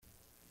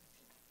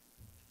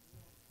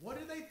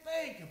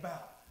think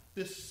about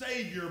this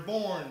Savior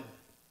born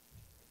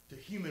to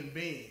human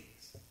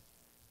beings.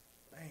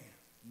 Man,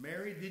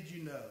 Mary, did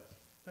you know?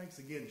 Thanks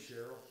again,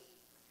 Cheryl.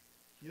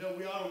 You know,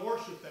 we ought to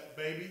worship that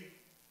baby.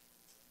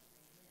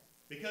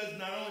 Because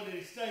not only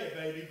did he stay a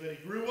baby, but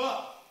he grew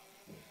up.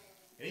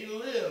 And he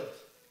lived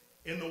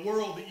in the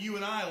world that you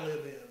and I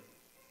live in.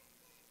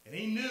 And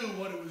he knew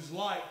what it was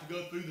like to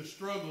go through the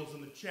struggles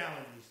and the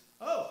challenges.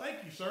 Oh, thank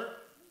you, sir.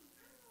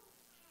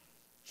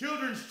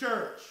 Children's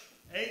Church,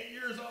 8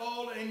 years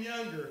old and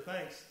younger.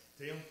 Thanks,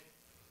 Tim.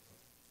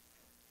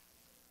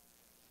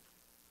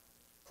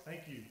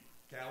 Thank you,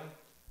 Callie.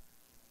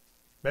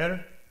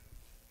 Better?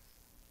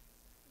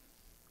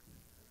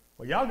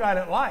 Well, y'all got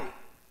it light.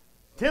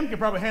 Tim could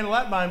probably handle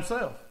that by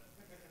himself.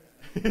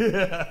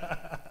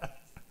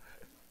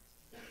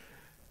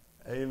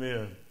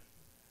 Amen.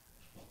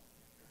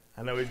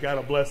 I know he's got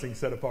a blessing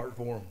set apart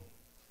for him.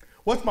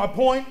 What's my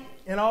point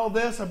in all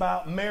this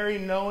about Mary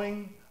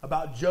knowing,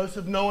 about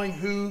Joseph knowing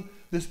who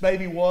this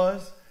baby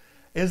was?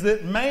 Is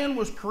that man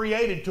was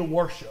created to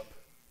worship.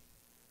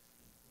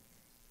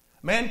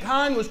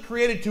 Mankind was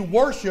created to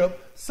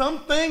worship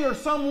something or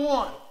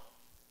someone.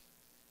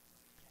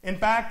 In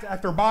fact,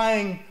 after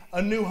buying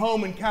a new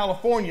home in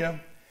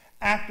California,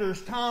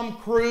 actors Tom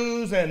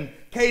Cruise and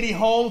Katie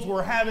Holmes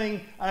were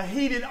having a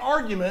heated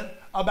argument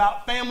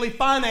about family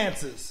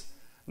finances.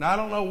 Now, I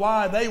don't know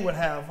why they would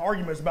have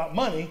arguments about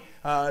money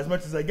as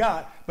much as they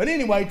got. But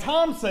anyway,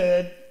 Tom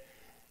said,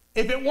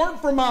 if it weren't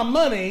for my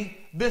money,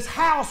 this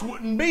house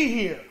wouldn't be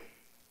here.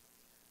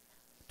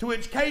 To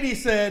which Katie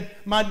said,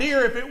 my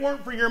dear, if it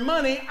weren't for your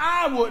money,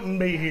 I wouldn't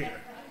be here.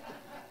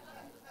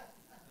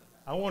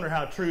 I wonder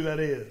how true that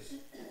is.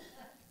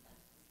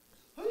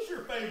 Who's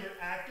your favorite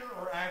actor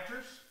or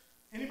actress?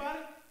 Anybody?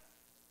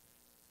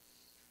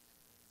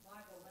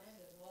 Michael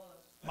Landon was.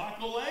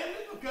 Michael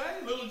Landon,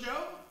 okay. Little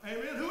Joe,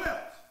 amen. Who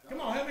else? Come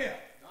on, help me out.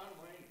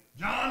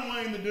 John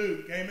Wayne the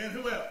Duke, amen.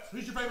 Who else?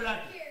 Who's your favorite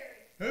actor?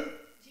 Carrey. Who?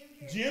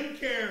 Jim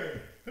Carrey.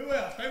 Who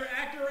else? Favorite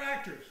actor or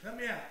actress? Help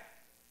me out.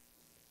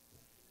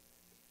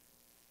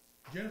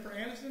 Jennifer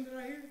Aniston, did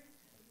I hear?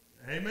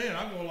 Amen.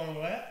 I'll go along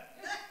with that.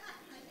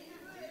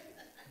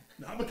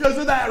 Not because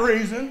of that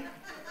reason.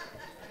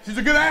 She's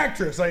a good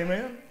actress,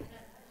 amen.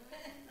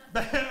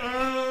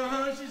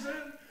 She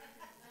said.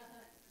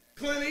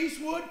 Clint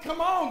Eastwood, come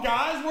on,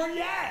 guys, where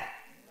you at?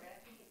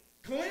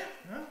 Clint,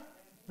 huh?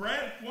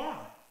 Brad,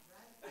 why?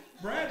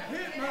 Brad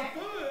Pitt, my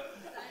foot.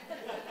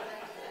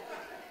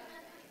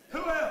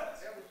 Who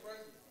else?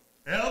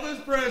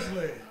 Elvis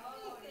Presley.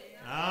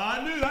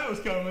 I knew that was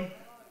coming.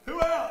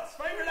 Who else?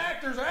 Favorite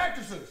actors or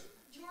actresses?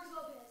 George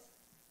Lopez.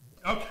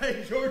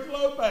 Okay, George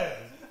Lopez.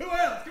 Who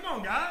else? Come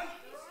on, guys.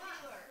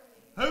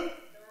 Who?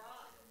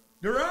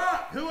 The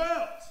Rock. Who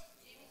else?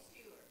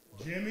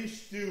 Jimmy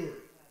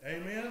Stewart.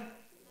 Amen.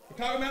 We're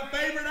talking about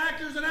favorite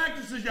actors and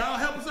actresses. Y'all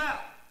help us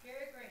out.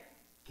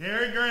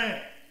 Cary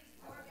Grant.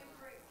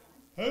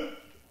 Who?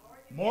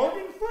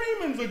 Morgan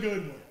Freeman's a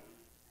good one.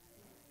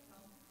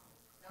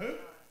 Who?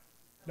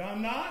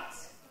 Don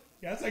Knotts?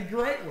 Yeah, that's a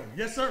great one.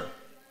 Yes, sir.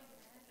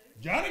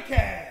 Johnny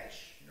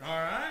Cash.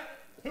 All right.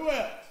 Who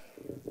else?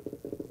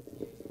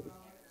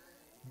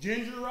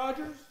 Ginger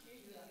Rogers?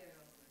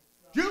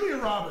 Julia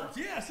Roberts.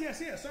 Yes.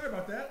 Sorry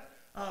about that.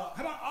 How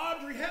about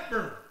Audrey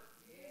Hepburn?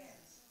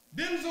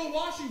 Denzel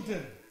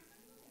Washington.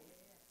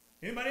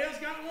 Anybody else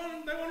got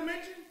one they want to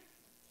mention?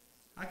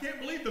 I can't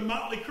believe the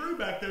Motley Crue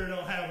back there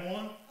don't have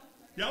one.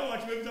 Y'all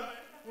watch movies.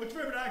 What's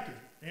your favorite actor?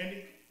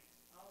 Andy?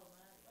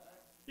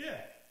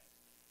 Yeah.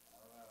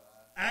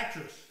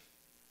 Actress.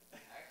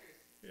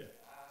 Yeah.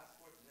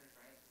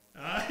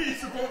 You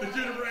support the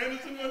Jennifer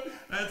Aniston one?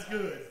 That's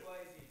good.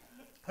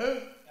 Who?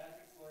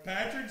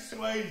 Patrick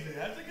Swayze.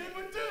 That's a good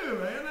one too,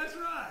 man. That's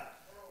right.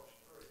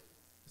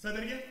 Say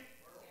that again?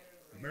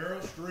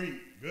 Meryl Streep.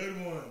 Good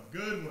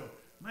one.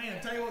 Man, I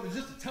tell you what, there's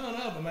just a ton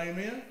of them,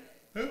 amen.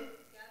 Who?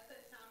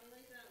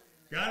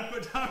 Got to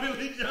put Tommy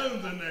Lee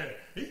Jones in there.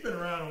 He's been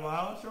around a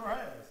while, sure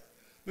has.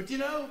 But you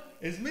know,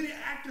 as many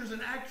actors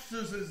and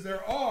actresses as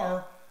there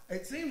are,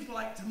 it seems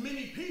like to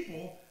many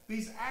people,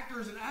 these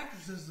actors and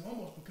actresses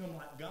almost become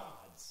like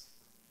gods.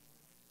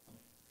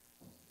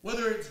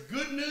 Whether it's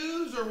good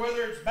news or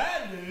whether it's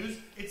bad news,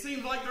 it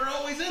seems like they're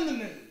always in the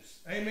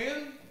news.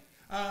 Amen?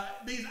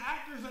 These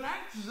actors and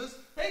actresses,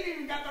 they've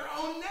even got their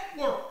own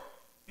network.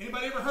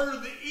 Anybody ever heard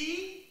of the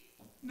E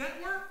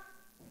network?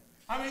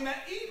 I mean,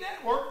 that E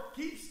network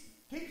keeps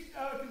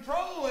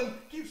control and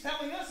keeps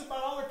telling us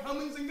about all their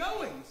comings and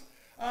goings.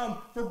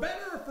 For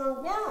better or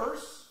for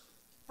worse,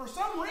 for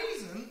some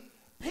reason,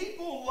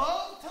 people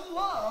love to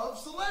love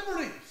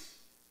celebrities.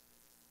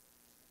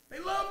 They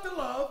love to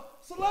love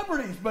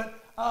celebrities. But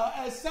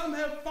as some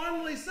have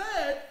finally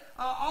said,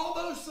 all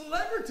those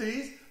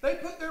celebrities, they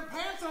put their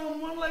pants on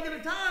one leg at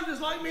a time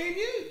just like me and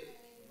you.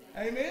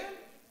 Amen?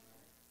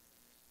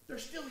 They're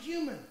still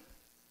human.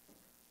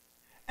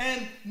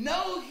 And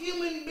no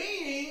human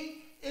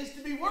being is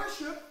to be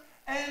worshipped,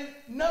 and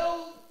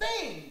no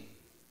thing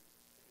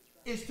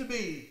is to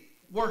be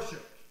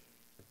worshipped.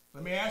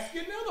 Let me ask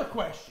you another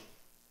question.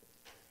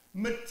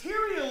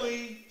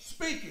 Materially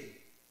speaking,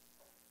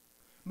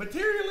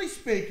 Materially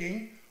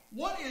speaking,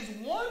 what is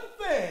one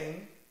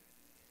thing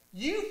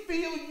you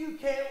feel you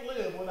can't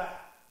live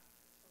without?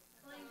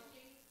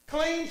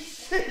 Clean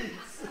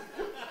sheets.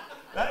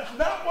 That's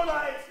not what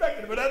I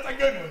expected, but that's a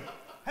good one.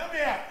 Help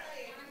me out.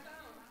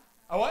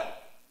 A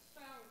what?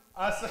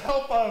 A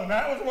cell phone.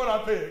 That was what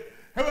I picked.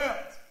 Who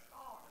else?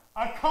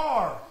 A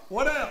car.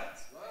 What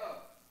else?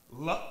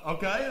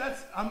 Okay,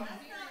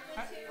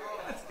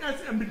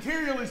 that's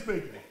materially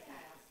speaking.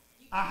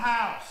 A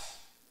house.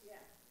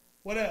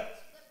 What else?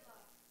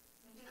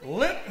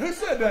 Who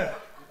said that?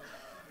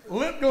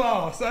 Lip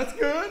gloss. That's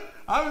good.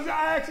 I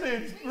actually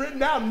had written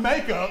down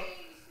makeup.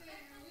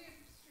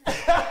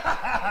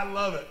 I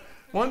love it.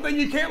 One thing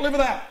you can't live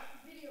without.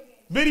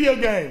 Video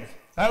games.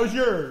 That was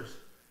yours.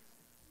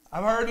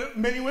 I've heard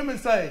many women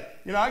say,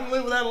 I can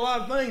live without a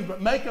lot of things,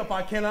 but makeup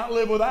I cannot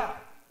live without.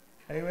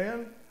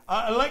 Amen.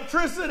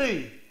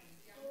 Electricity.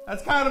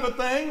 That's kind of a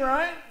thing,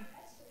 right?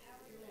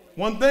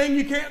 One thing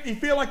you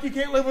feel like you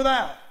can't live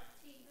without.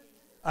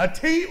 A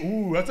TV.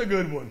 Ooh, that's a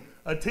good one.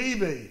 A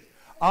TV.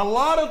 A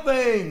lot of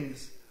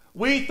things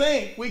we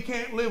think we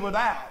can't live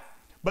without.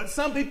 But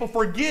some people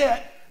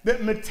forget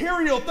that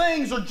material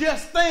things are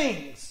just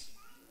things.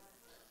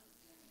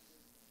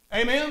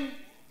 Amen?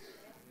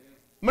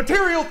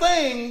 Material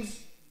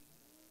things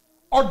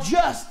are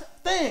just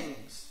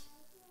things.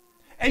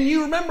 And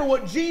you remember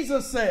what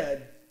Jesus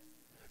said.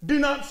 Do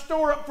not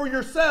store up for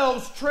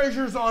yourselves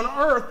treasures on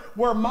earth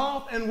where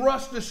moth and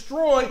rust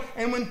destroy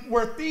and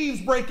where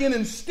thieves break in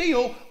and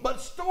steal, but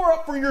store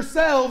up for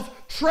yourselves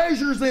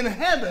treasures in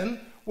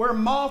heaven where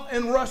moth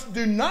and rust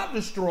do not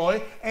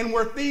destroy and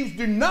where thieves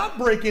do not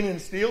break in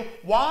and steal.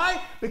 Why?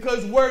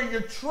 Because where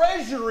your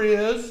treasure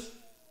is,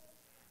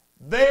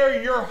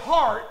 there your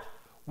heart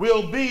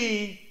will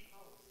be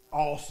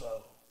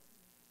also.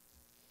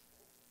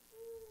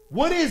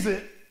 What is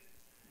it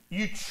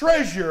you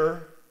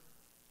treasure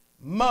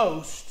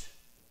most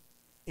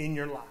in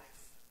your life?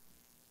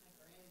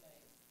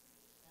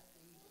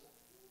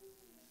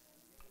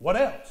 What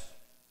else?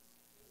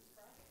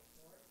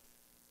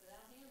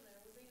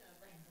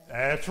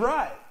 That's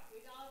right.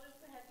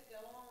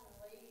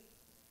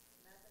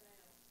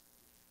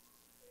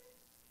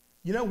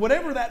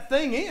 Whatever that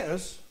thing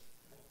is,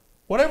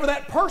 whatever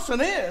that person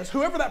is,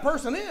 whoever that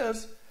person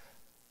is,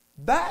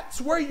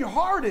 that's where your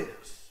heart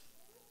is.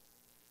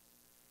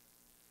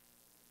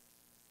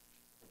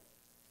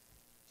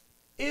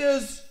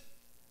 Is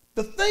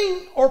the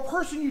thing or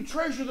person you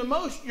treasure the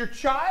most your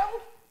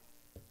child?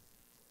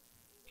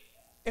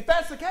 If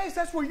that's the case,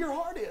 that's where your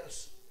heart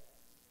is.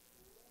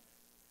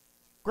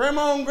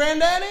 Grandma and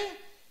granddaddy?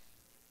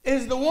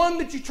 Is the one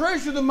that you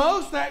treasure the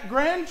most that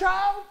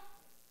grandchild?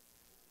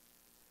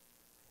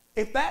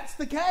 If that's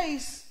the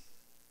case,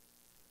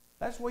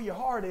 that's where your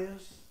heart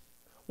is.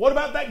 What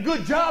about that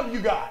good job you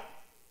got?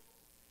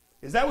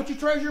 Is that what you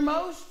treasure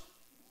most?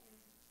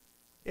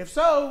 If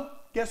so,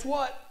 guess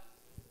what?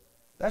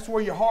 That's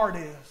where your heart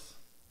is.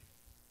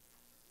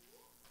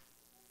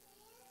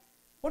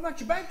 What about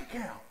your bank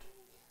account?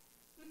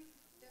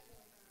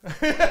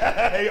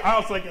 I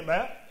was thinking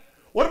that.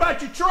 What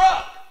about your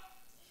truck?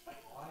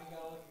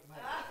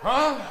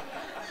 Huh?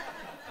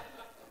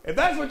 If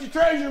that's what you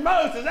treasure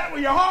most, is that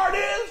where your heart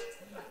is?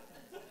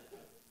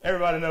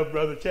 Everybody knows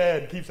Brother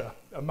Chad keeps a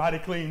mighty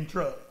clean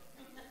truck.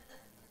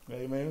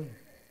 Amen.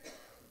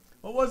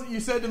 What was it you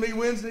said to me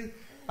Wednesday?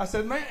 I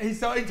said, man, he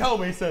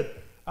told me, he said,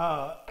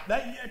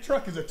 that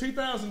truck is a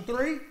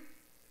 2003.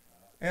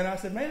 And I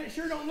said, man, it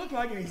sure don't look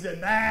like it. He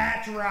said,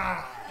 that's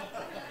right.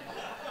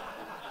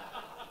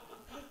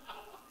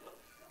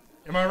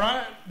 Am I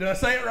right? Did I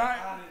say it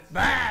right?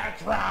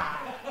 That's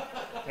right.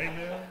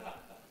 Amen.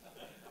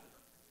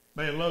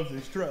 Man loves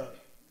his truck.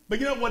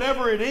 But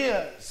whatever it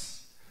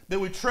is that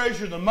we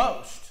treasure the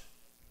most,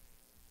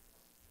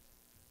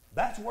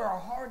 that's where our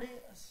heart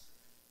is.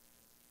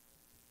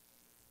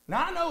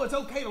 Now, I know it's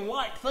okay to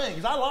like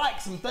things. I like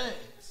some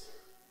things.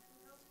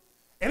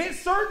 And it's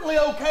certainly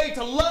okay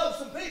to love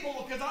some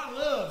people because I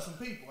love some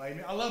people.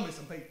 Amen. I love me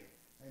some people.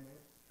 Amen.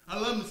 I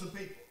love me some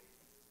people.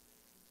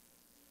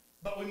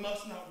 But we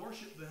must not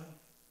worship them.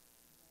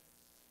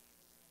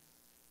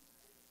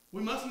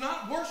 We must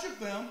not worship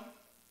them.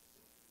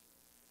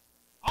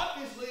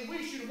 Obviously,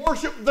 we should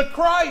worship the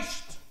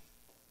Christ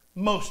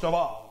most of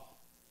all.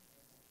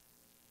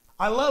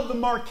 I love the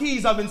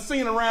marquees I've been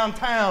seeing around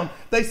town.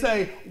 They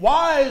say,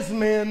 wise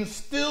men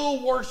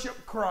still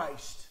worship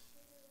Christ.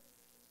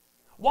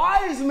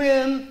 Wise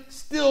men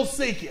still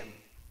seek Him.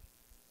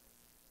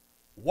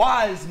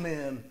 Wise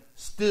men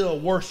still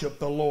worship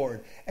the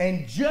Lord.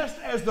 And just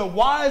as the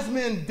wise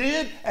men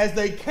did as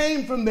they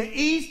came from the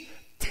east,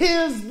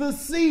 'tis the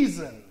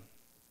season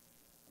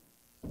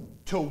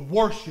to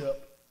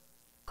worship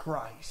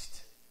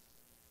Christ.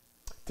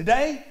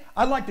 Today,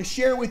 I'd like to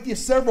share with you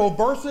several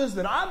verses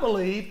that I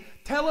believe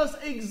tell us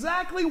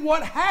exactly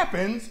what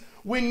happens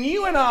when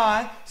you and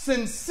I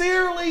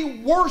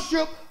sincerely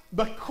worship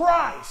the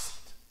Christ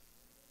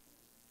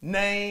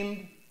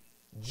named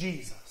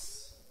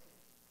Jesus.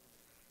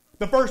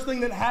 The first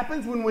thing that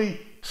happens when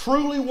we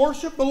truly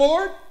worship the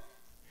Lord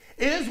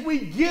is we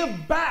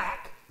give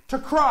back to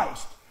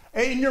Christ.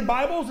 In your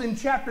Bibles, in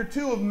chapter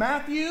 2 of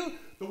Matthew,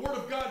 the Word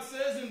of God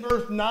says in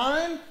verse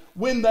 9,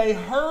 when they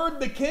heard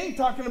the king,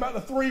 talking about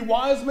the three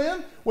wise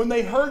men, when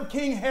they heard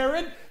King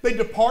Herod, they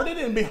departed,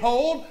 and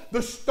behold,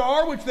 the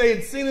star which they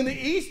had seen in the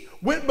east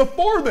went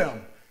before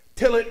them,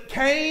 till it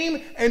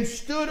came and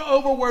stood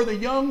over where the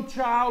young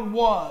child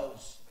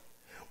was.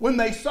 When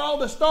they saw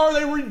the star,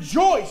 they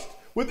rejoiced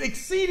with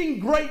exceeding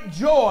great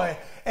joy.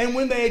 And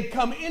when they had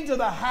come into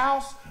the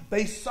house,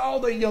 they saw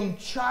the young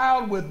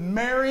child with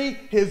Mary,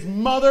 his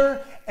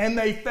mother, and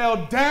they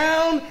fell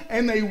down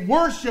and they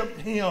worshiped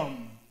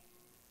him.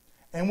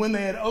 And when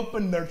they had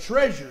opened their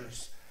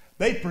treasures,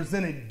 they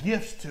presented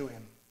gifts to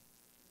him: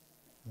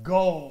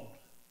 gold,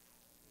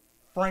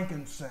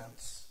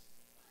 frankincense,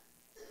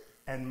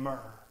 and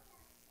myrrh.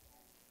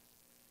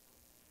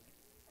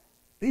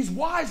 These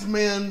wise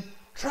men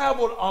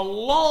traveled a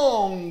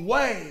long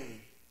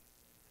way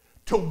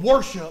to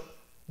worship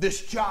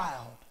this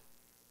child.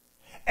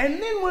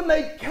 And then when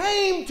they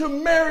came to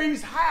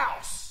Mary's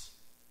house,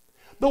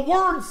 the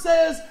word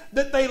says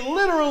that they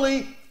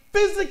literally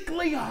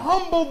physically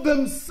humbled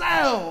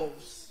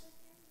themselves.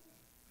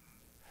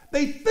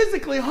 They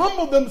physically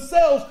humbled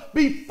themselves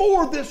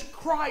before this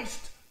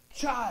Christ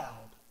child.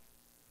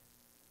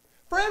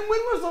 Friend, when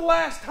was the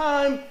last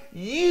time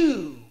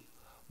you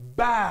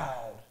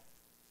bowed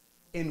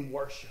in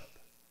worship?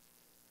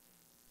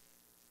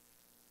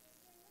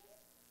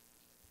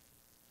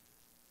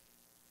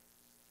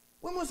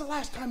 When was the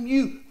last time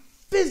you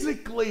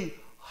physically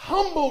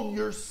humbled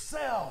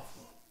yourself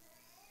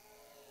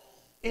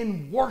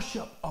in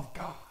worship of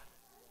God?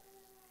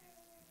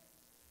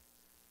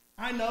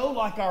 I know,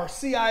 like our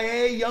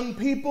CIA young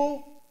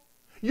people,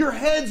 your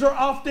heads are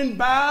often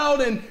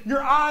bowed and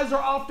your eyes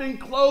are often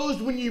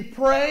closed when you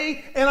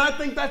pray, and I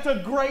think that's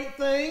a great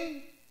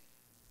thing.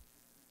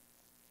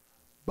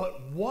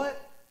 But what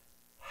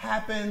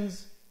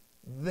happens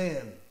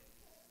then?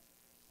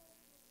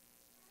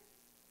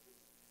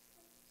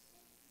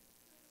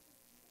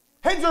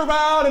 Heads are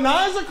bowed and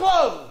eyes are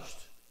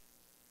closed.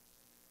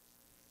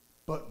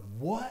 But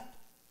what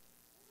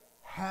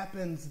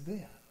happens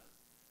then?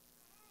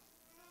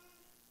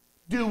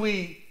 Do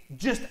we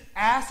just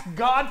ask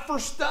God for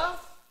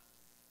stuff?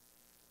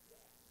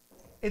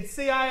 At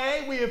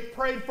CIA, we have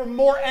prayed for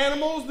more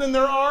animals than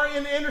there are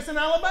in Anderson,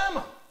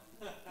 Alabama.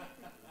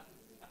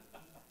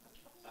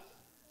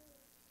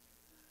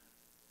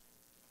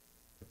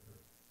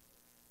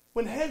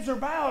 When heads are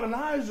bowed and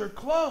eyes are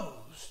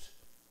closed,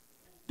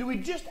 do we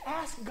just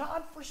ask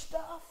God for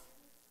stuff?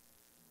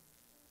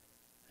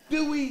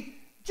 Do we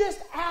just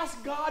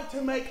ask God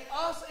to make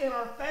us and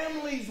our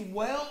families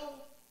well?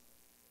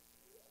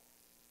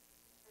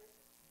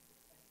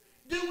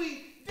 Do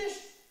we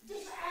just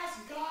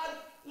ask God,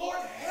 Lord,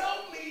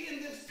 help me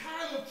in this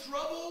time of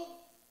trouble?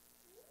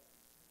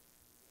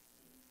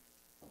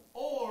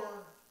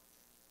 Or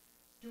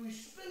do we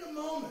spend a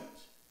moment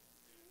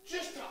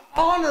just to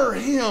honor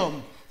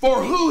Him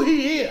for who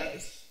He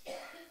is?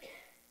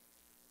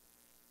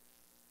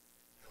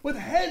 With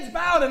heads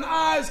bowed and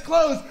eyes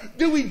closed,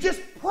 do we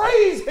just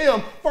praise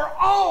Him for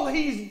all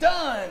He's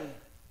done?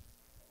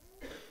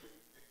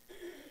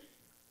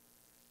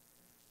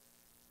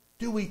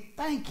 Do we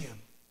thank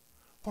Him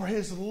for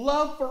His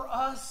love for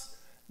us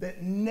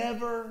that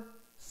never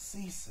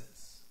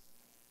ceases?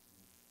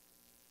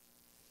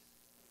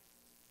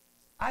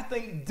 I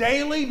think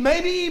daily,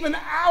 maybe even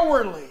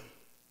hourly,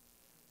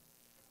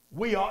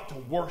 we ought to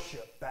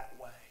worship that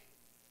way.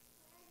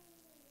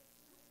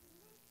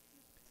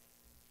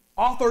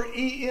 Author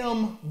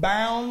E.M.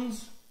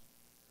 Bounds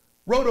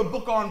wrote a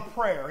book on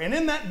prayer. And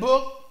in that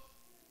book,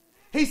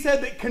 he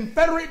said that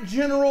Confederate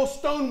General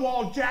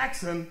Stonewall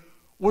Jackson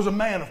was a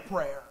man of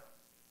prayer.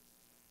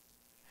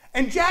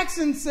 And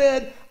Jackson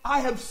said, I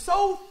have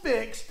so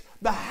fixed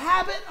the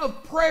habit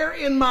of prayer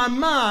in my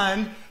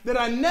mind that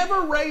I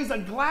never raise a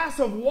glass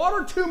of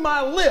water to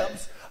my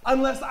lips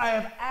unless I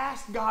have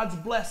asked God's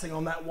blessing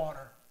on that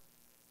water.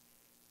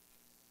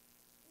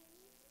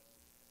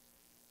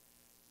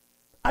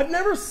 I've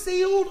never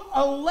sealed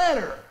a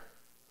letter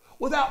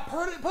without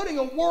putting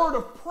a word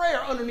of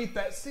prayer underneath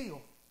that seal.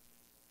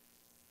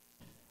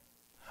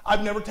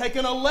 I've never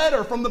taken a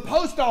letter from the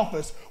post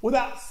office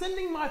without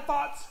sending my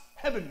thoughts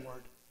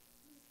heavenward.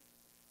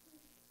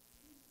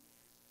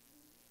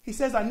 He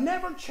says, I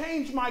never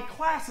change my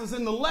classes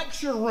in the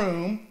lecture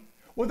room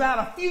without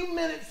a few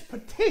minutes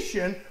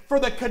petition for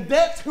the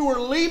cadets who are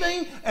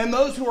leaving and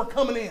those who are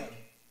coming in.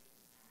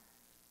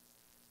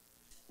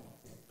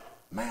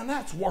 Man,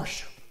 that's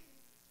worship.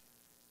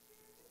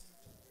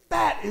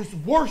 That is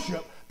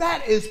worship.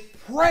 That is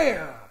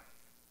prayer.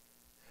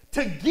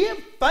 To give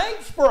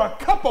thanks for a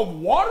cup of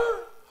water?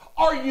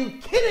 Are you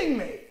kidding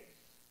me?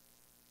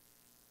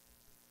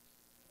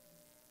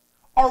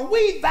 Are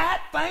we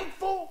that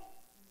thankful?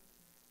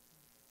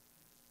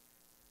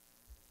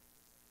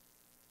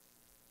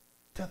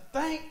 To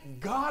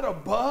thank God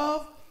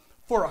above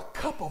for a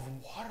cup of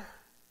water?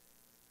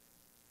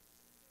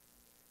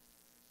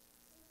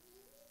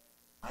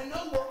 I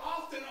know we're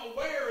often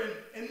aware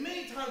and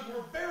many times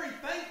we're very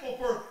thankful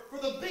for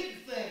the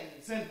big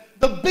things and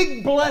the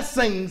big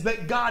blessings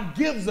that God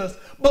gives us.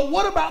 But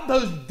what about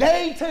those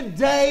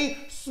day-to-day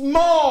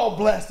small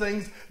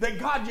blessings that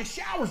God just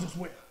showers us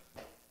with?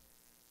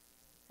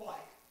 Like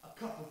a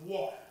cup of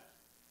water,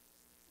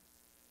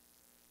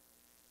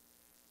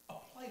 a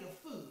plate of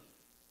food,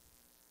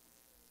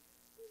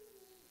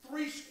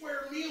 3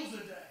 square meals a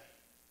day.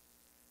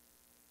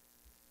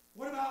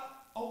 What about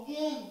a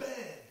warm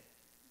bed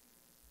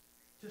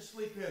to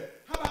sleep in?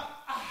 How about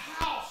a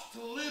house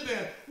to live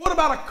in? What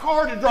about a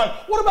car to drive?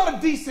 What about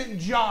a decent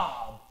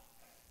job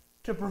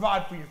to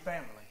provide for your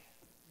family?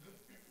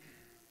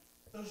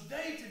 Those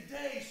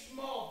day-to-day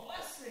small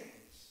blessings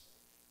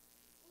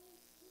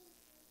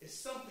is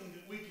something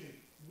that we can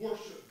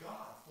worship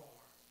God for.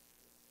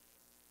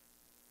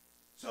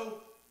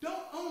 So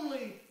don't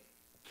only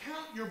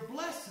count your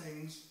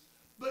blessings,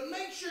 but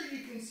make sure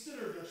you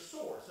consider their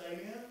source.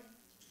 Amen?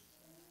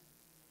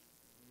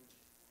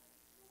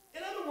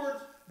 In other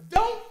words,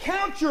 don't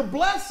count your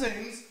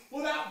blessings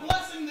without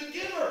blessing the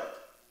giver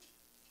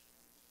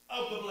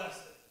of the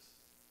blessings.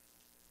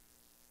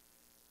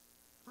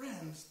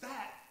 Friends,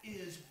 that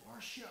is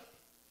worship.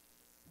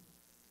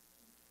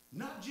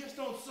 Not just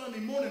on Sunday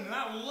morning, and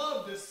I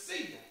love to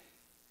see it.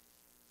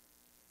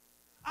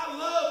 I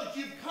love that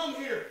you've come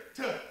here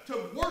to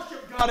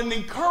worship God and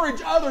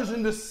encourage others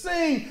and to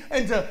sing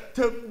and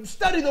to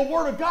study the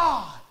Word of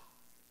God.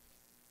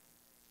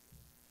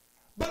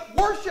 But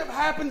worship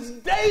happens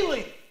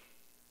daily,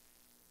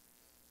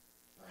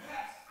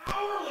 perhaps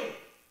hourly,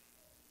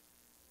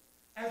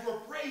 as we're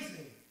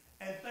praising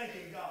and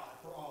thanking God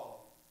for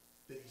all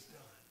that He's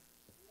done.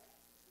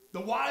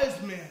 The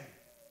wise men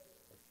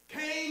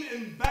came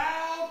and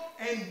bowed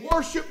and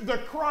worshiped the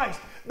Christ.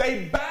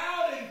 They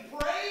bowed and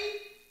prayed,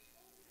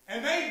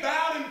 and they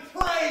bowed and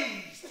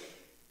praised.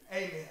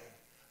 Amen.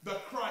 The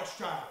Christ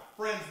child.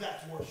 Friends,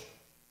 that's worship.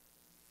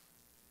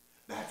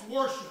 That's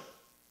worship.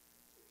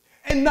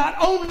 And not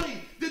only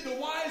did the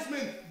wise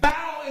men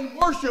bow and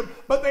worship,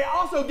 but they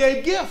also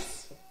gave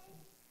gifts.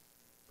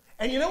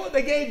 And you know what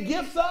they gave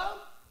gifts of?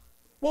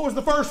 What was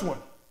the first one?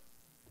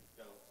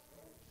 Gold.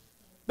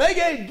 They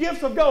gave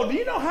gifts of gold. Do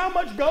you know how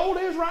much gold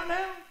is right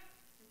now?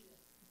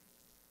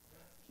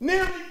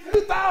 Nearly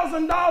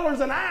 $2,000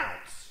 an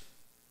ounce.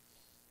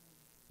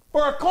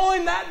 For a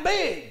coin that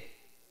big.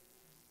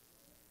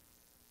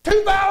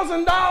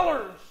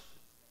 $2,000.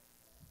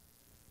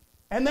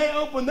 And they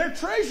opened their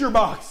treasure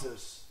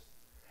boxes.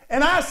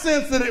 And I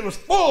sensed that it was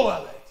full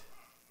of it.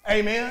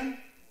 Amen?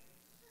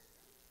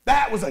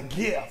 That was a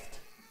gift.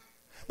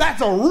 That's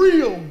a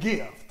real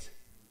gift.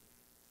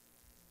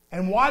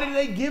 And why did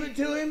they give it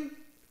to him?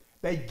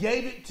 They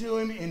gave it to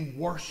him in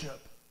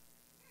worship.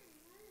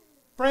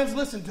 Friends,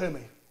 listen to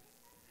me.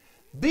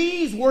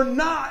 These were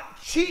not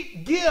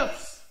cheap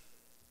gifts.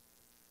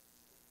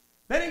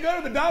 They didn't go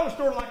to the dollar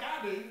store like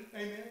I do.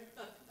 Amen?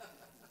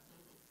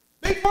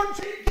 These weren't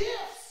cheap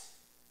gifts.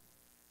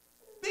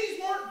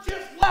 These weren't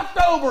just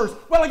leftovers.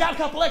 Well, I got a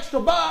couple extra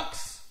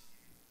bucks.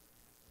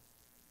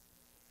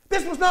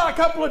 This was not a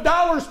couple of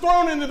dollars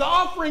thrown into the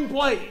offering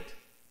plate.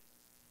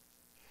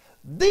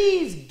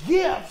 These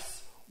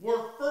gifts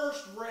were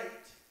first rate.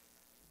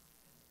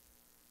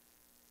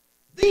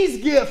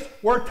 These gifts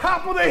were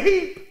top of the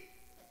heap.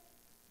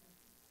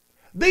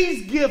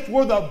 These gifts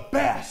were the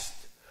best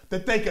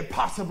that they could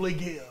possibly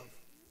give.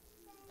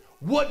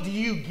 What do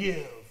you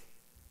give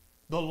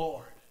the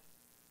Lord?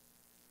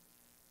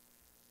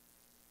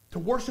 To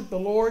worship the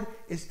Lord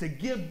is to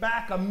give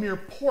back a mere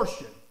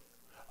portion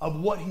of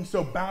what He's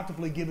so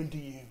bountifully given to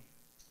you.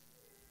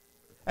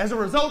 As a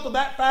result of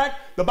that fact,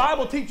 the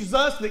Bible teaches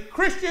us that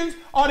Christians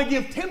ought to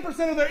give 10%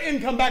 of their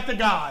income back to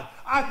God.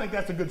 I think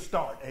that's a good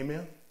start.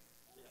 Amen?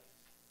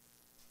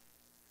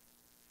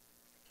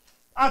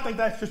 I think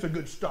that's just a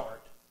good start.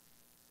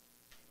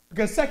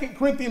 Because 2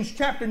 Corinthians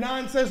chapter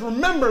 9 says,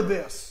 remember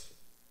this.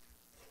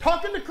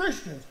 Talking to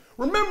Christians,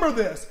 remember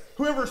this.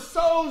 Whoever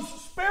sows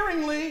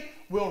sparingly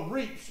will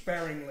reap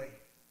sparingly.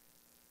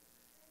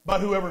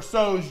 But whoever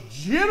sows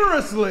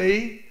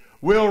generously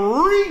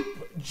will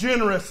reap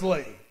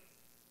generously.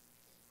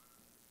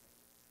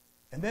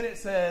 And then it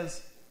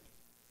says,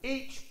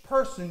 each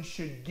person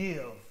should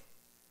give.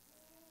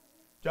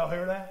 Did y'all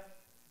hear that?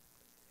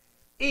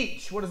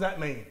 Each, what does that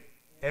mean?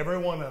 Every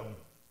one of them.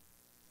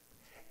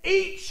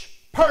 Each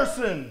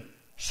person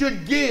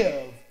should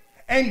give.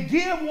 And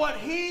give what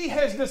he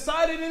has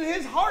decided in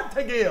his heart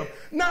to give.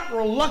 Not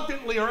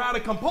reluctantly or out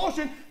of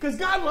compulsion, because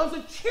God loves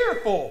a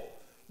cheerful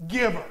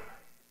giver.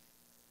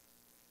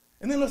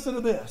 And then listen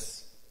to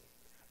this.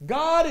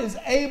 God is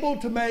able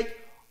to make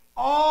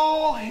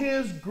all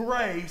His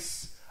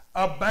grace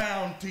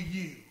abound to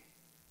you.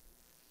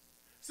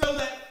 So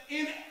that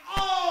in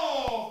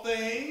all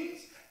things,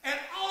 at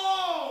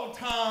all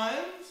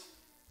times,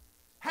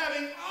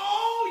 having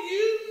all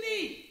you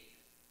need,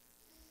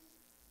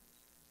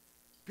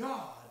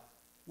 God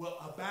will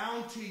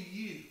abound to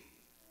you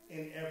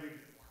in every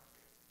good work.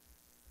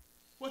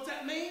 What's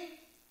that mean?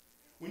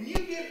 When you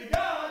give to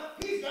God,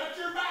 He's got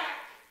your back.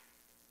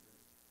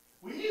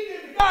 When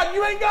what?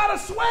 You ain't got to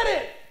sweat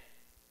it.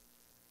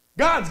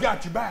 God's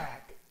got your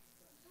back.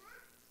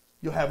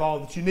 You'll have all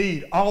that you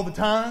need all the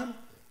time,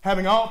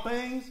 having all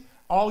things,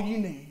 all you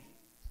need.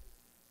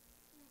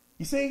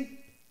 You see,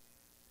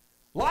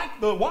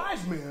 like the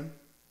wise men,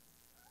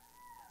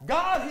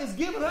 God has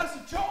given us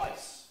a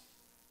choice.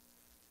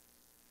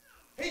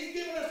 He's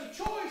given us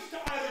a choice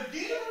to either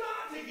give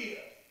or not to give.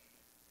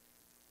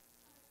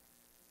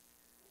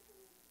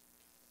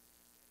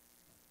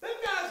 Them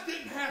guys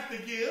didn't have to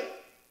give.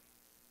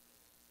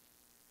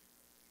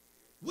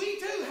 We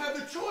too have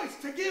the choice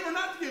to give or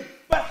not to give.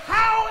 But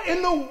how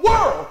in the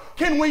world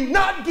can we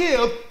not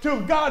give to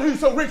a God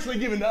who's so richly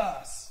given to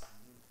us?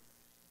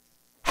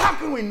 How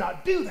can we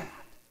not do that?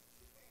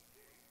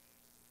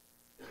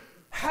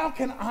 How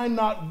can I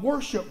not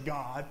worship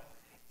God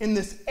in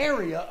this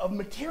area of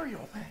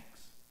material things?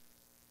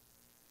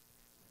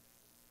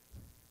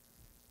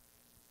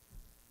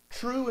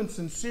 True and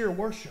sincere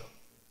worship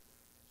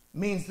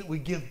means that we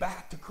give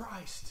back to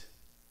Christ.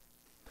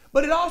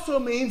 But it also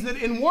means that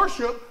in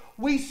worship,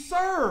 we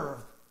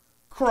serve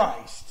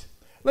Christ.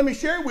 Let me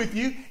share with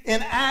you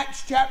in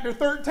Acts chapter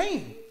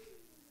 13.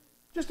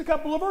 Just a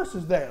couple of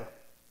verses there.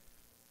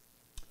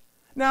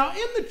 Now,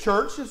 in the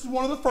church, this is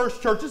one of the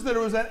first churches that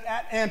was at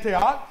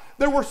Antioch,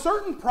 there were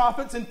certain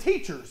prophets and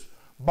teachers.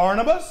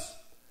 Barnabas,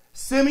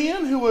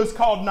 Simeon, who was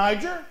called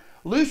Niger,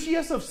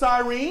 Lucius of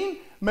Cyrene,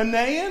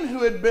 Manaen,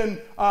 who had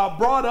been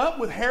brought up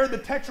with Herod the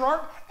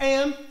Tetrarch,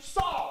 and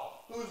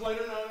Saul, who was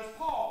later known as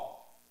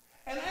Paul.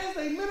 And as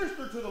they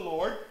ministered to the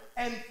Lord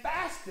and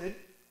fasted,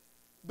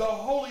 the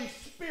Holy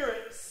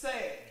Spirit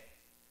said,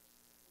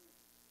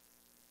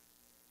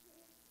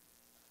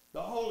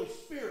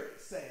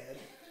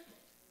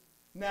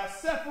 now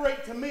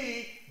separate to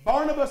me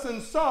Barnabas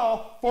and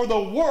Saul for the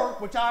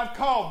work which I have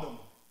called them.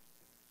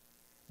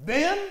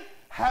 Then,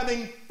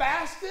 having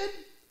fasted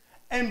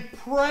and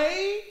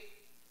prayed,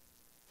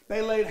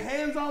 they laid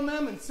hands on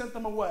them and sent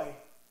them away.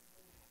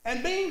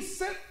 And being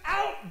sent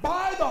out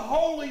by the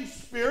Holy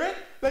Spirit,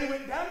 they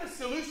went down to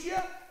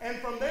Seleucia, and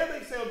from there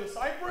they sailed to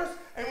Cyprus.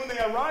 And when they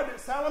arrived at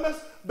Salamis,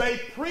 they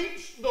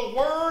preached the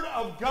word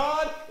of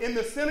God in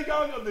the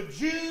synagogue of the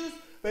Jews.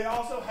 They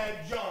also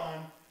had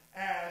John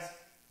as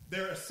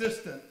their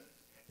assistant.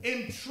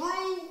 In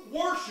true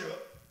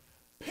worship,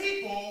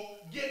 people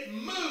get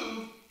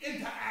moved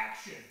into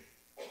action.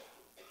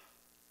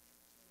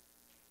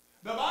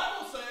 The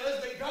Bible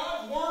says that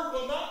God's word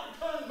will not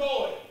return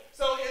void.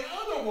 So in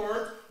other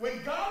words,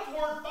 when God's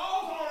word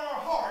falls on our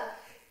heart,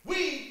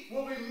 we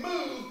will be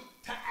moved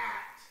to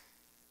act.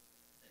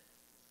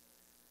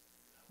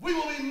 We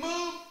will be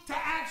moved to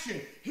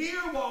action. Here,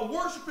 while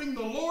worshiping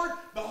the Lord,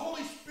 the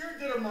Holy Spirit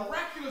did a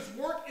miraculous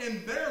work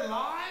in their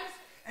lives,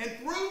 and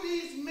through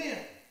these men,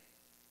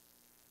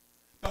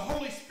 the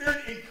Holy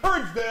Spirit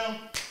encouraged them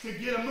to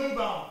get a move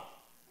on.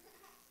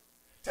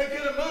 To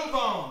get a move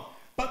on.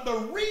 But the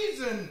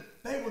reason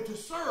they were to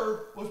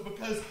serve was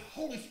because the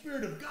Holy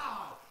Spirit of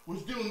God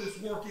was doing this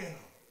work in them.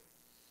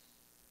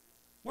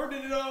 Where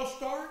did it all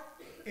start?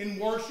 In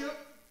worship.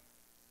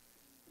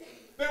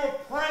 They were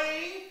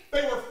praying.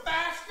 They were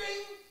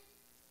fasting.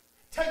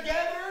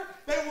 Together,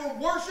 they were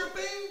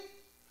worshiping.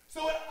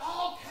 So it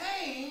all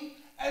came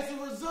as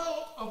a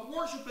result of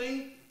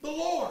worshiping the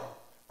Lord.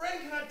 Friend,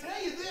 can I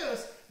tell you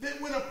this? That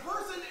when a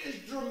person is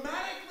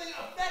dramatically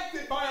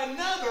affected by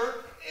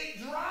another,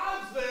 it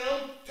drives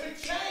them to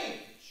change.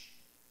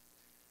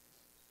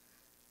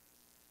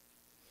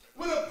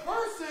 When a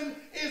person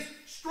is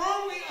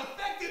strongly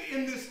affected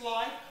in this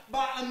life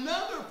by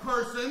another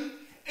person,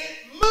 it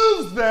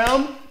moves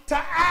them to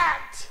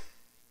act.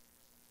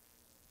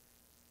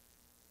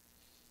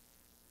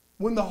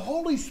 When the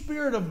Holy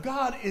Spirit of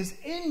God is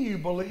in you,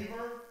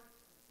 believer,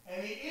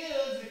 and He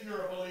is if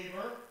you're a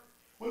believer,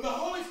 when the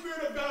Holy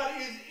Spirit of God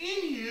is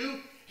in you,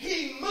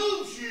 He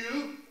moves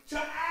you to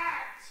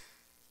act.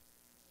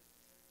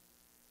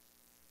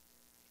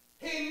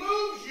 He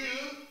moves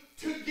you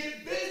to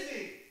get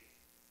busy.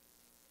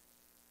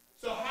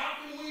 So how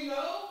can we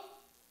know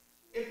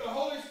if the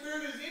Holy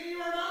Spirit is in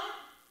you or not?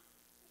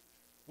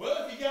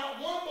 Well, if you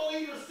got one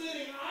believer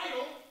sitting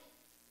idle,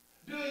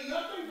 doing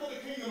nothing for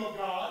the kingdom of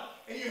God,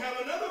 and you have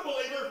another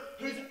believer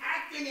who's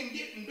acting and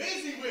getting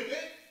busy with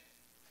it,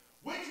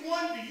 which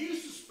one do you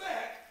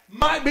suspect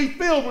might be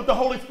filled with the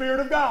Holy Spirit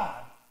of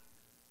God?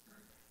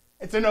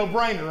 It's a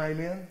no-brainer,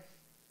 amen?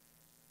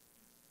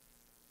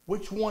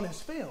 Which one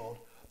is filled?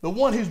 The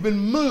one who's been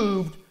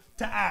moved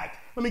to act.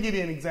 Let me give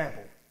you an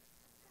example.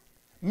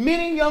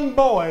 Many young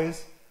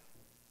boys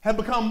have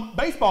become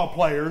baseball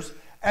players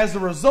as a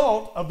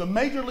result of the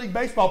Major League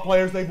Baseball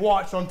players they've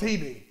watched on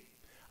TV.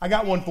 I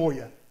got one for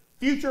you.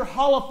 Future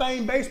Hall of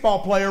Fame baseball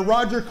player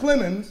Roger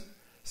Clemens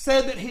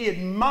said that he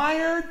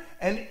admired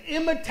and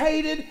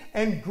imitated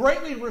and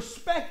greatly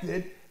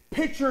respected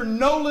pitcher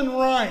Nolan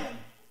Ryan.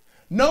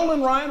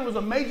 Nolan Ryan was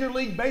a Major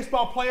League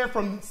Baseball player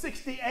from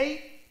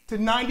 68 to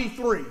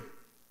 93.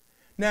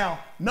 Now,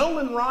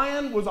 Nolan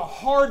Ryan was a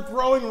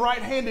hard-throwing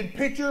right-handed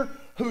pitcher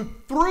who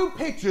threw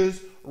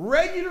pitches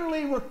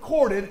regularly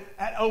recorded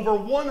at over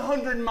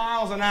 100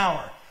 miles an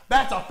hour.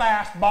 That's a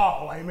fast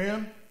ball,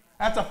 amen?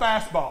 That's a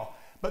fast ball.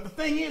 But the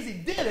thing is, he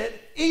did it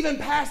even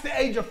past the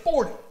age of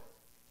 40.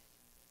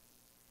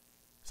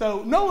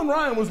 So Nolan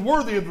Ryan was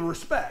worthy of the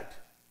respect.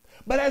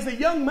 But as a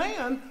young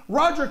man,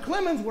 Roger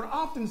Clemens would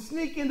often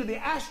sneak into the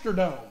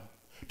Astrodome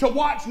to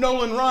watch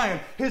Nolan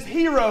Ryan, his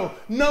hero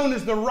known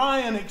as the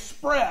Ryan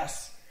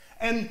Express.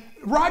 And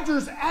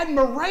Roger's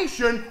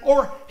admiration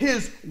or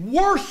his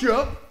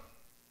worship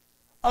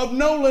of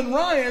Nolan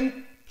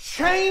Ryan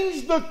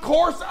changed the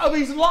course of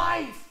his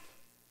life.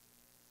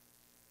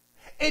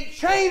 It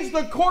changed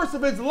the course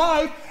of his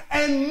life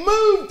and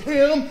moved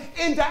him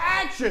into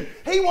action.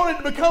 He wanted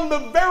to become the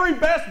very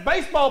best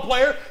baseball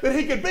player that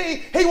he could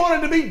be. He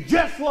wanted to be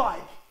just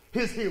like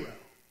his hero.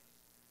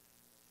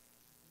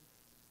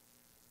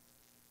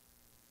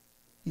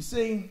 You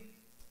see,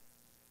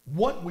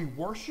 what we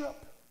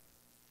worship,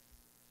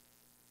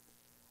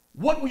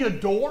 what we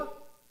adore,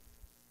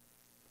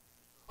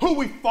 who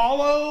we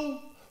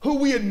follow, who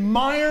we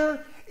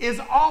admire, is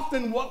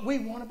often what we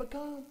want to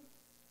become.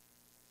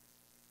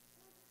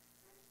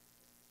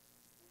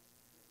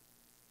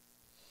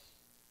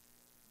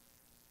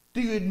 Do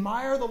you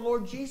admire the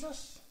Lord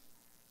Jesus?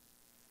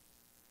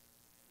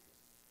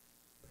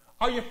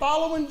 Are you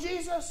following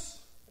Jesus?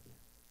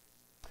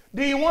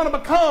 Do you want to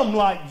become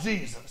like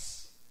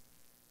Jesus?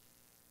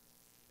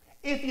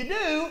 If you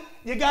do,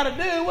 you got to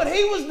do what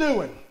he was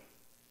doing.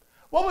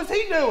 What was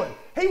he doing?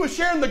 He was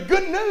sharing the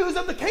good news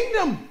of the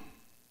kingdom.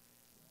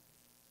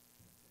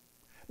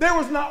 There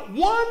was not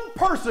one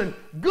person,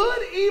 good,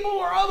 evil,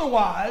 or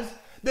otherwise,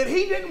 that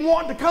he didn't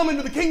want to come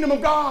into the kingdom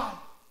of God.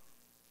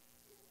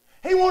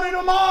 He wanted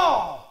them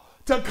all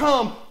to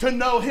come to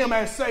know him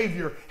as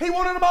Savior. He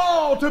wanted them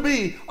all to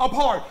be a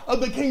part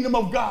of the kingdom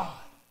of God.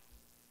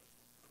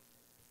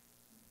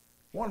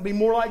 Want to be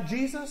more like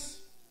Jesus?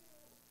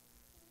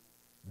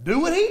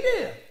 Do what he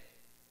did.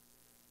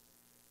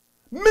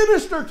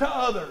 Minister to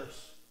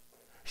others.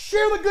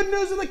 Share the good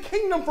news of the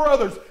kingdom for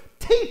others.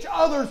 Teach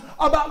others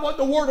about what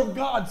the Word of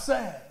God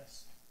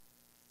says.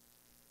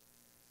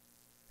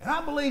 And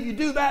I believe you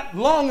do that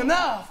long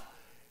enough,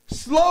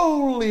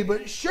 slowly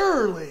but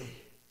surely,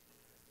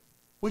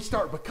 we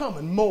start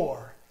becoming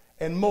more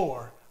and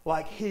more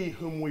like he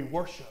whom we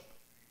worship,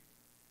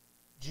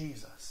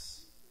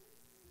 Jesus.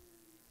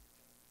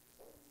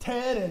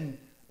 Ted and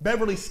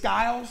Beverly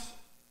Skiles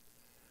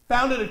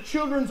founded a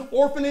children's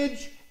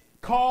orphanage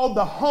called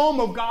the Home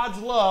of God's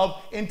Love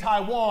in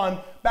Taiwan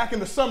back in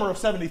the summer of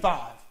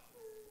 '75.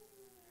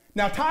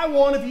 Now,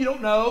 Taiwan, if you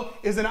don't know,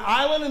 is an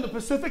island in the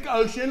Pacific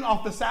Ocean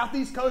off the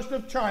southeast coast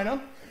of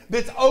China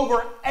that's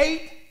over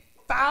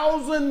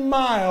 8,000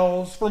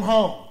 miles from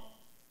home.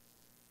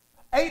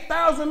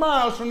 8,000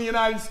 miles from the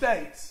United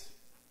States.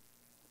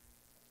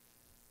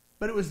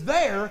 But it was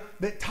there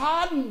that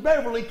Todd and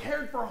Beverly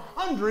cared for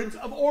hundreds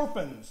of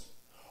orphans.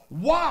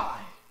 Why?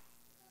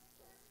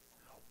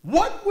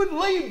 What would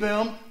lead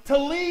them to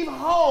leave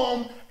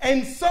home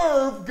and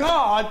serve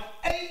God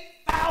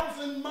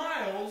 8,000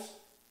 miles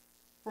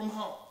from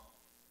home?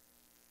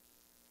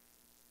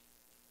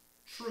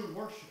 True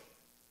worship.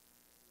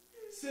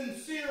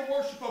 Sincere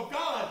worship of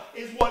God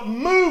is what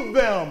moved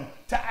them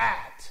to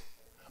act.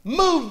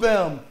 Moved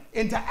them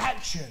into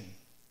action.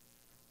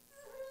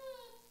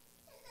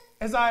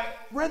 As I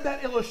read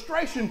that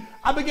illustration,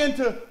 I began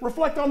to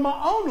reflect on my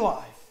own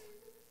life.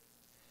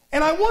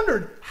 And I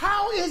wondered,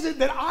 how is it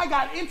that I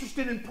got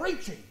interested in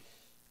preaching?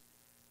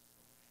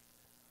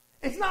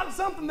 It's not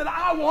something that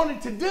I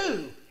wanted to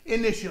do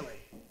initially.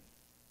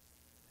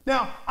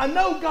 Now, I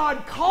know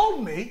God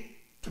called me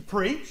to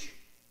preach,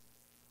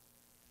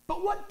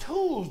 but what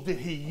tools did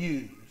he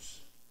use?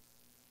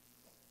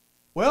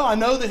 Well, I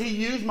know that he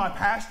used my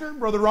pastor,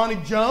 Brother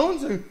Ronnie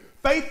Jones, who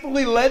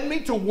faithfully led me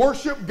to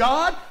worship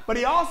God, but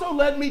he also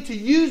led me to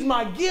use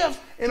my gifts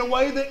in a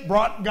way that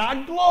brought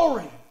God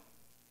glory.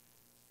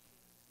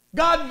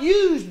 God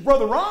used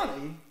Brother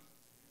Ronnie,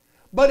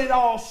 but it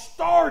all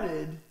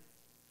started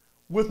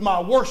with my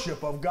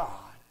worship of God.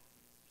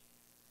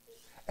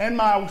 And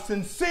my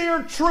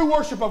sincere, true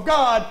worship of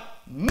God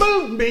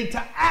moved me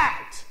to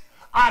act.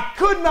 I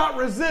could not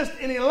resist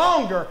any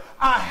longer.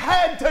 I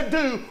had to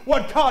do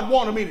what God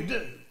wanted me to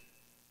do.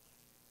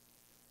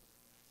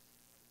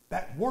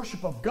 That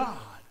worship of God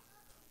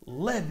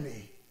led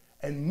me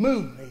and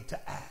moved me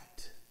to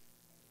act.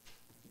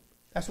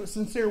 That's what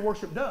sincere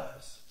worship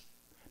does.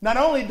 Not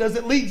only does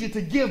it lead you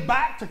to give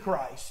back to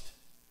Christ,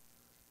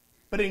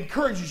 but it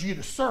encourages you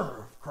to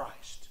serve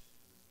Christ.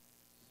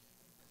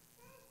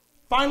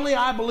 Finally,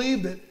 I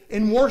believe that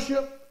in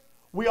worship,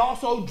 we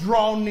also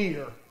draw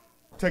near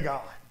to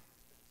God.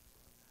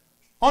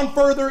 On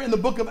further in the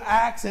book of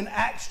Acts, in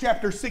Acts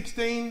chapter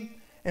 16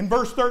 and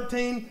verse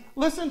 13,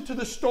 listen to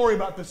the story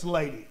about this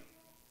lady.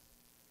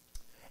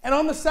 And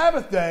on the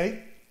Sabbath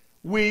day,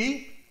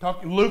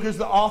 Luke is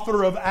the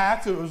author of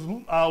Acts. It was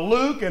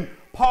Luke and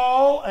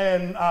Paul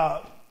and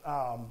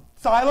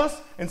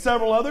Silas and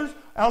several others.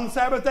 On the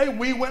Sabbath day,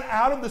 we went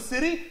out of the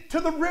city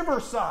to the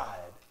riverside,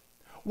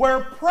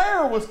 where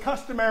prayer was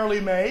customarily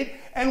made,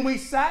 and we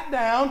sat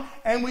down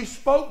and we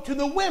spoke to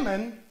the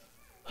women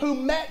who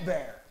met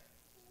there.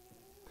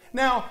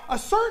 Now, a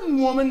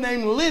certain woman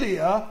named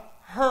Lydia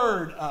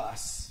heard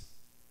us.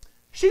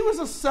 She was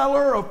a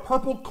seller of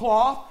purple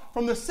cloth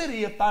from the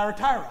city of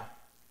Thyatira,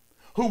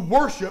 who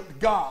worshiped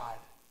God.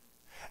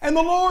 And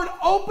the Lord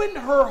opened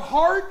her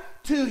heart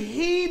to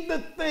heed the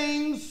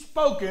things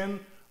spoken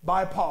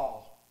by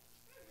Paul.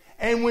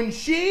 And when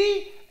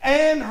she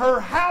and her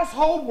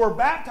household were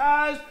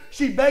baptized,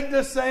 she begged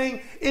us,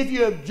 saying, "If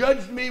you have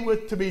judged me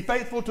to be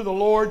faithful to the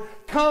Lord,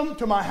 come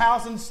to my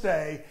house and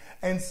stay."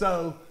 And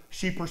so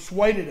she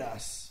persuaded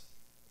us.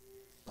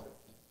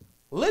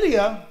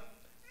 Lydia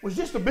was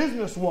just a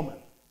businesswoman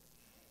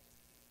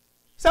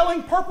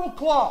selling purple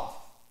cloth.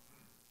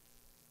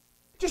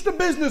 Just a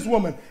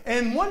businesswoman.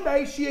 And one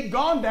day she had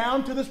gone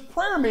down to this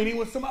prayer meeting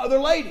with some other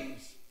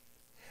ladies.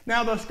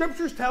 Now the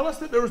scriptures tell us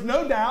that there was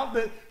no doubt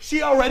that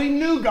she already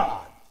knew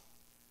God.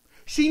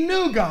 She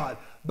knew God,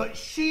 but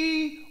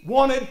she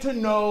wanted to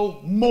know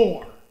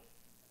more.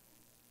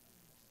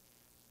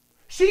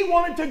 She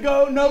wanted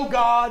to know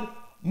God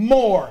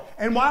more.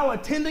 And while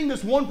attending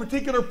this one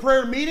particular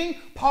prayer meeting,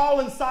 Paul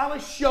and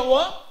Silas show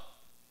up,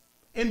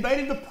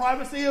 invading the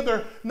privacy of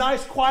their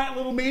nice, quiet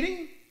little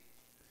meeting.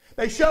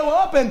 They show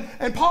up,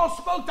 and Paul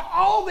spoke to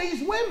all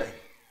these women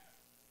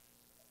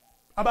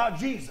about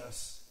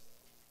Jesus.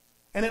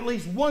 And at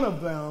least one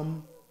of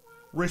them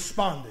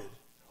responded.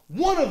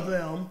 One of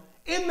them,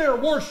 in their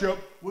worship,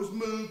 was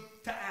moved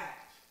to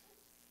act.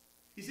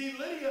 You see,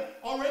 Lydia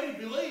already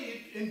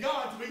believed in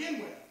God to begin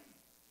with.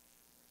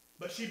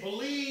 But she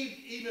believed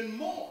even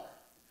more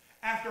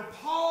after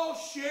Paul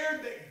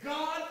shared that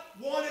God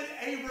wanted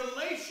a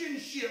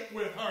relationship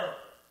with her.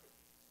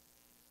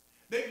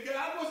 That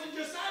God wasn't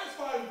just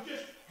satisfied with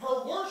just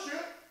her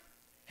worship.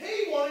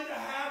 He wanted to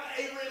have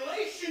a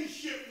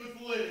relationship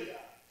with Lydia.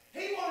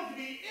 He wanted to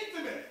be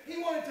intimate.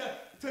 He wanted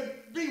to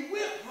be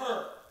with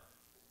her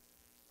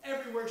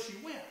everywhere she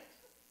went.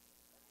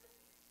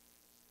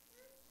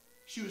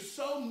 She was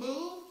so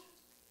moved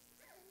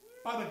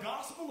by the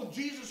gospel of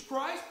Jesus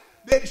Christ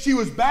that she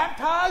was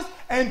baptized,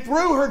 and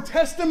through her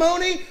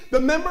testimony,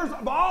 the members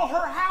of all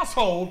her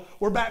household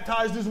were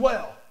baptized as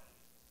well.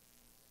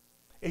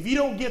 If you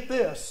don't get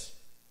this,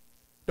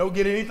 don't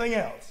get anything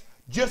else.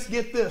 Just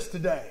get this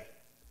today.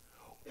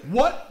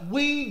 What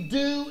we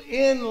do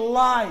in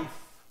life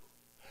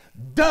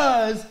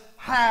does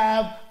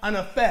have an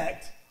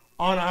effect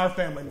on our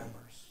family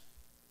members.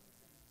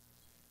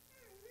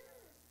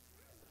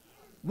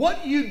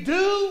 What you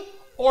do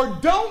or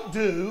don't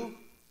do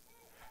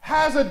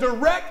has a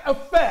direct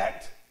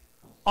effect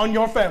on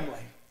your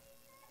family.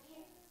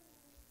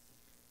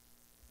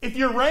 If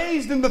you're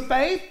raised in the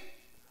faith,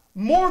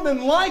 more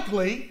than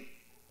likely,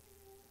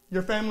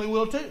 your family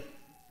will too.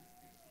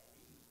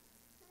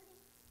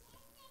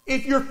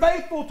 If you're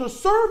faithful to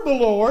serve the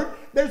Lord,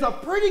 there's a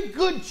pretty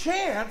good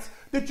chance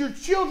that your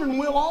children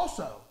will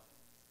also.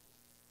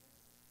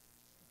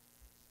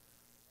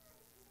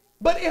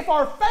 But if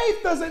our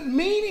faith doesn't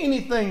mean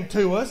anything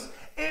to us,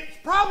 it's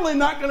probably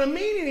not going to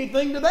mean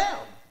anything to them.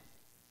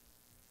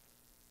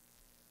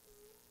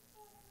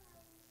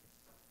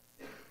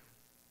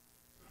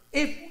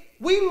 If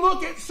we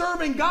look at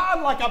serving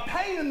God like a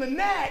pain in the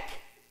neck,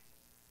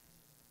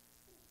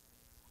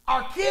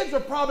 our kids are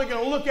probably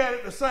going to look at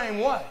it the same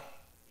way.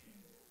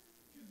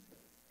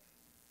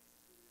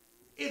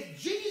 If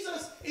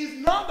Jesus is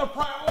not the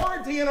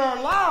priority in our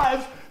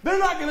lives, they're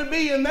not going to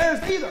be in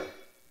theirs either.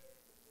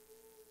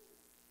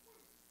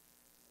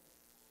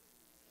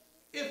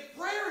 If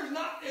prayer is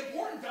not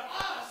important to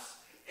us,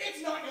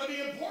 it's not going to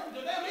be important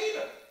to them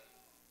either.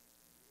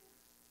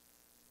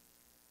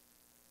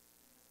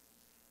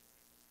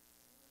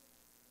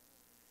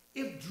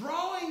 If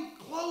drawing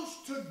close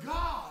to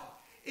God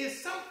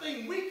is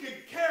something we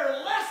could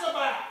care less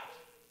about,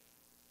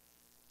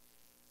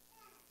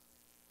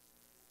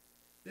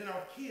 then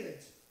our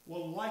kids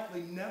will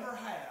likely never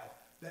have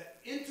that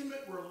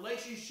intimate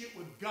relationship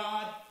with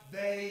God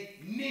they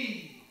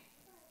need.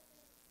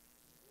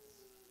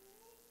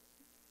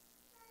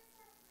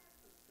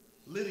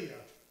 Lydia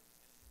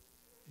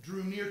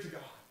drew near to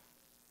God.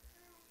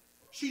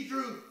 She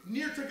drew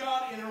near to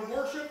God in her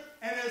worship,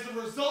 and as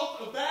a result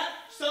of that,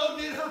 so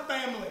did her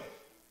family.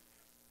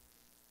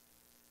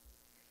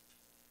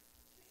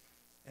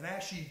 And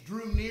as she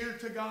drew near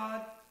to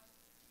God,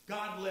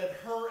 God led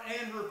her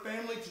and her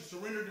family to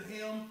surrender to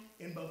Him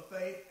in both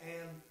faith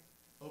and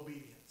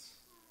obedience.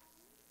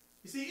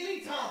 You see,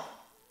 any time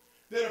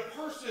that a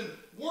person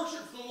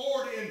worships the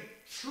Lord in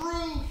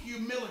true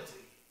humility,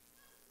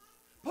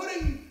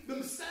 putting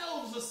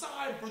themselves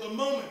aside for the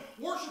moment,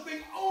 worshiping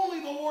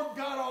only the Lord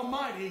God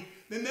Almighty,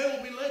 then they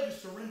will be led to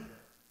surrender.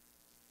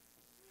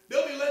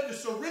 They'll be led to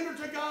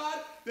surrender to God.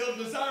 They'll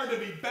desire to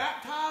be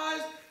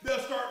baptized. They'll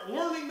start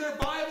learning their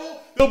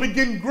Bible. They'll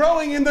begin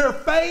growing in their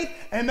faith,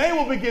 and they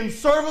will begin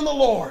serving the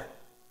Lord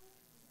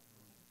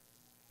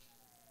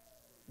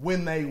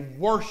when they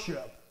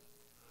worship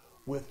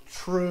with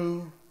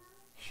true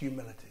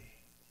humility.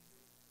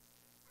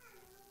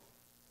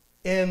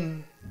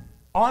 In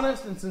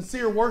honest and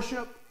sincere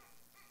worship,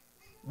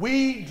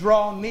 we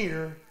draw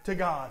near to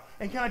God.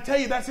 And can I tell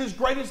you, that's His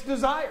greatest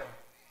desire.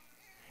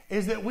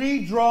 is that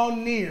we draw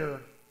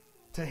near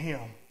to Him.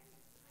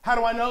 How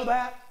do I know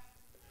that?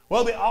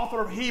 Well, the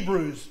author of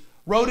Hebrews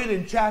wrote it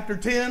in chapter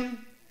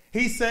 10.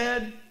 He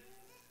said,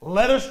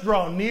 let us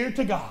draw near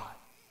to God.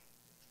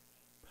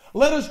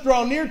 Let us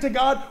draw near to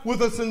God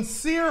with a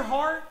sincere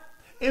heart,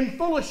 in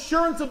full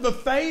assurance of the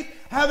faith,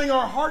 having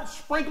our hearts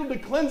sprinkled to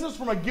cleanse us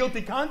from a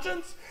guilty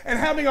conscience, and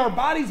having our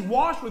bodies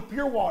washed with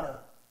pure water.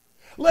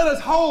 Let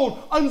us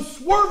hold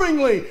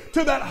unswervingly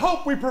to that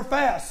hope we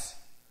profess,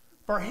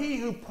 for He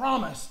who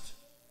promised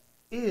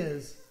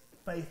is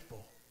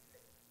faithful.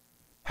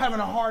 Having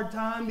a hard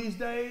time these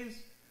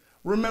days?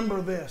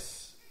 Remember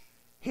this: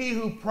 He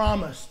who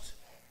promised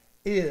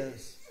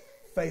is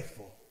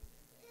faithful.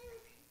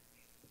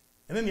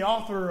 And then the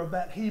author of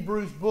that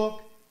Hebrews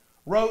book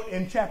wrote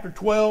in chapter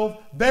 12,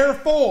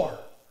 therefore,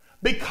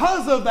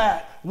 because of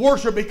that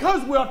worship,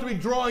 because we ought to be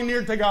drawing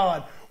near to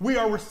God, we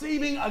are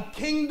receiving a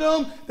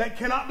kingdom that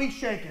cannot be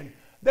shaken.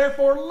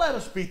 Therefore, let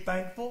us be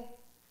thankful.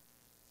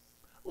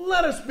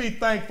 Let us be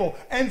thankful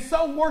and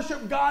so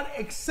worship God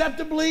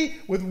acceptably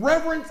with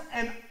reverence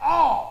and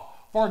awe,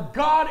 for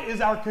God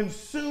is our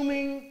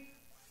consuming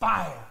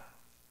fire.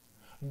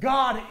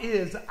 God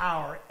is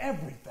our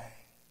everything.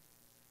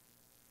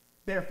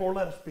 Therefore,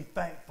 let us be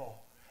thankful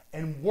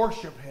and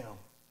worship Him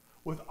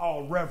with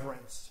all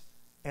reverence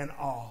and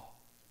awe.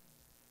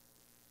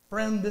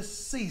 Friend,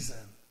 this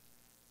season,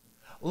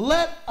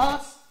 let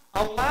us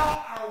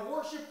allow our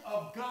worship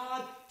of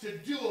God to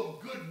do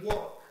a good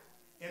work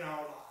in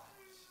our lives.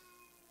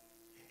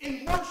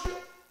 In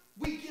worship,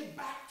 we give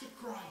back to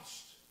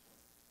Christ.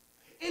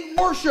 In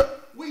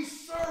worship, we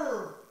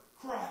serve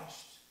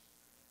Christ.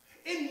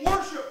 In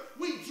worship,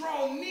 we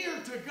draw near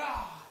to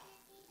God.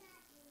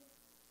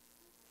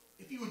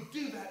 If you would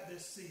do that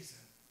this season,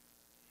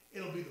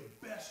 it'll be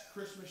the best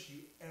Christmas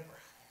you ever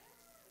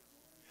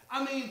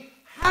had. I mean,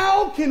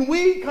 how can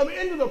we come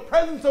into the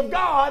presence of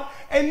God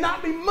and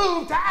not be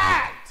moved to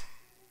act?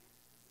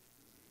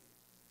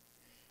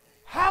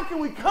 How can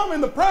we come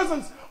in the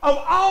presence of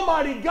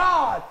Almighty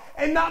God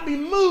and not be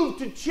moved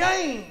to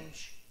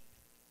change?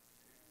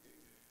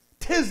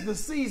 'Tis the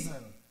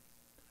season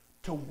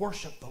to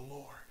worship the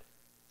Lord.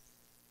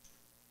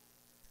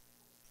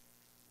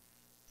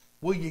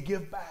 Will you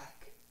give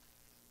back?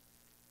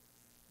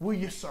 Will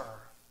you serve?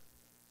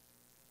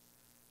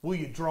 Will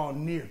you draw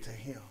near to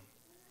Him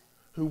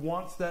who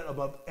wants that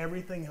above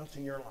everything else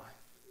in your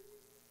life?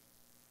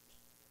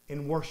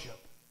 In worship,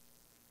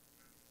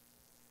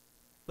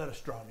 let us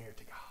draw near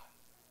to God.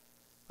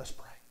 Let's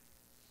pray.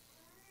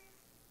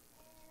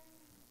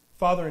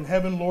 Father in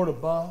heaven, Lord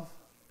above,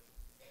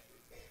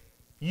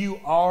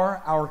 You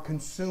are our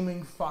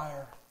consuming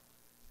fire.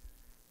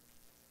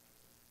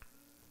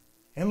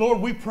 And Lord,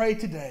 we pray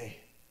today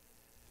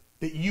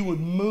that You would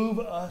move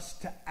us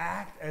to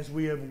act as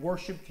we have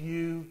worshiped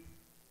You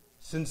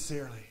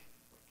sincerely.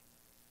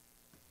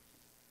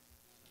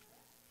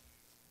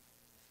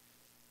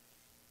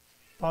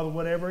 Father,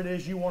 whatever it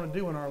is You want to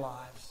do in our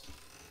lives,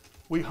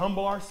 we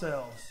humble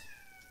ourselves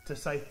to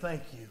say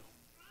thank You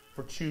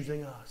for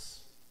choosing us.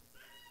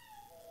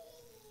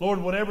 Lord,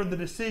 whatever the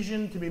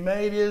decision to be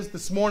made is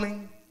this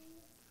morning,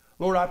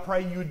 Lord, I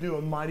pray You would do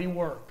a mighty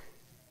work.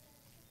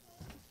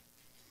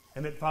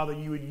 And that, Father,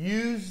 You would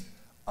use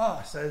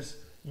us as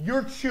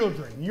Your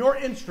children, Your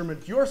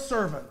instruments, Your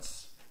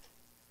servants.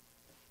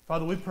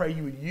 Father, we pray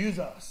You would use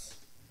us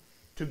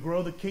to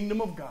grow the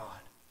kingdom of God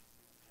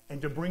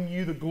and to bring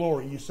You the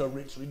glory You so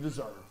richly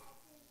deserve.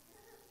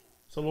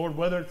 So, Lord,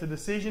 whether it's a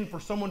decision for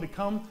someone to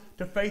come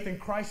to faith in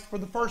Christ for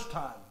the first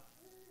time,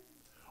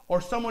 or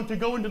someone to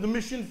go into the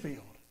mission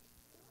field,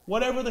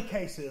 whatever the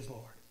case is,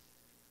 Lord,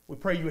 we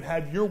pray You would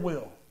have Your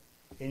will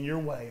in Your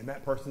way in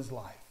that person's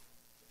life.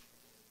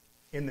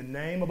 In the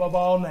name above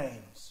all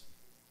names,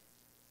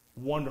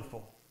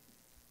 wonderful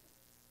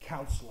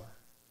Counselor,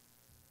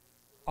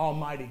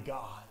 Almighty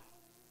God,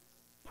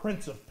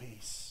 Prince of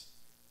Peace,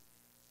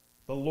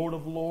 the Lord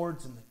of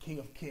Lords and the King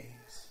of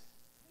Kings.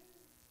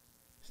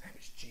 His name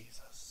is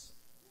Jesus.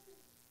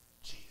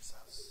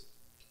 Jesus.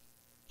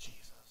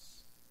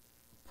 Jesus.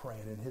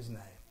 Praying in His name.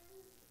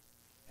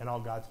 And all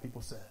God's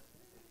people said,